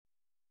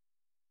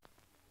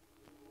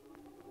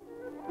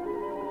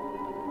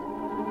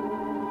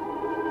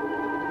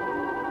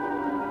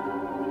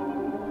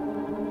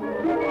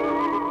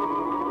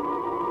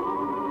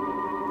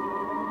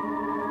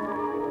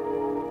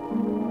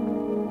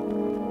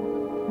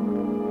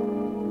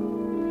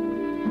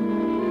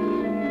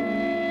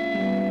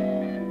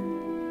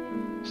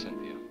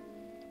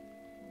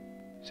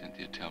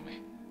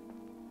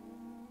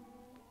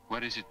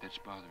What is it that's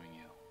bothering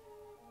you?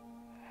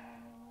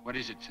 What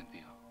is it,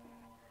 Cynthia?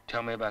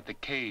 Tell me about the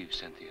cave,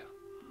 Cynthia.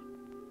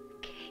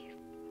 Cave.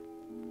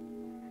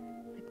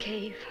 The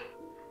cave.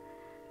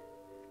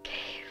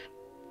 Cave.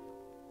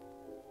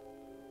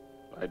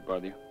 Light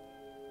bother you?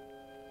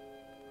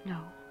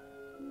 No.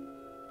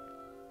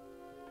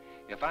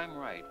 If I'm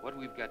right, what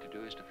we've got to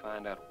do is to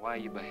find out why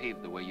you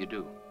behave the way you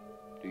do.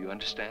 Do you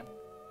understand?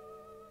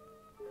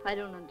 I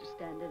don't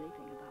understand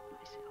anything about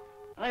myself.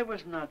 I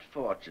was not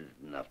fortunate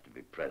enough to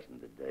be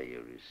present the day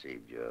you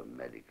received your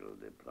medical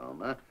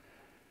diploma,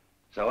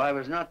 so I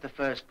was not the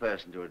first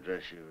person to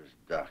address you as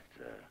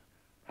doctor.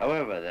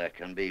 However, there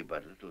can be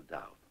but little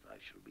doubt I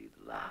shall be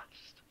the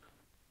last.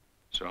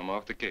 So I'm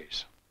off the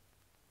case.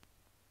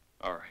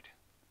 All right.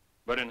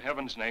 But in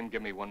heaven's name,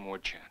 give me one more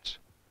chance.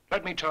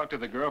 Let me talk to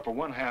the girl for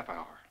 1/2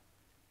 hour.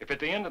 If at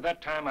the end of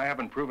that time I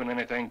haven't proven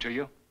anything to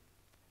you,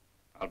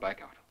 I'll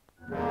back out.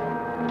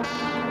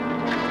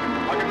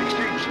 I'll get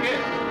extreme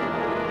scared.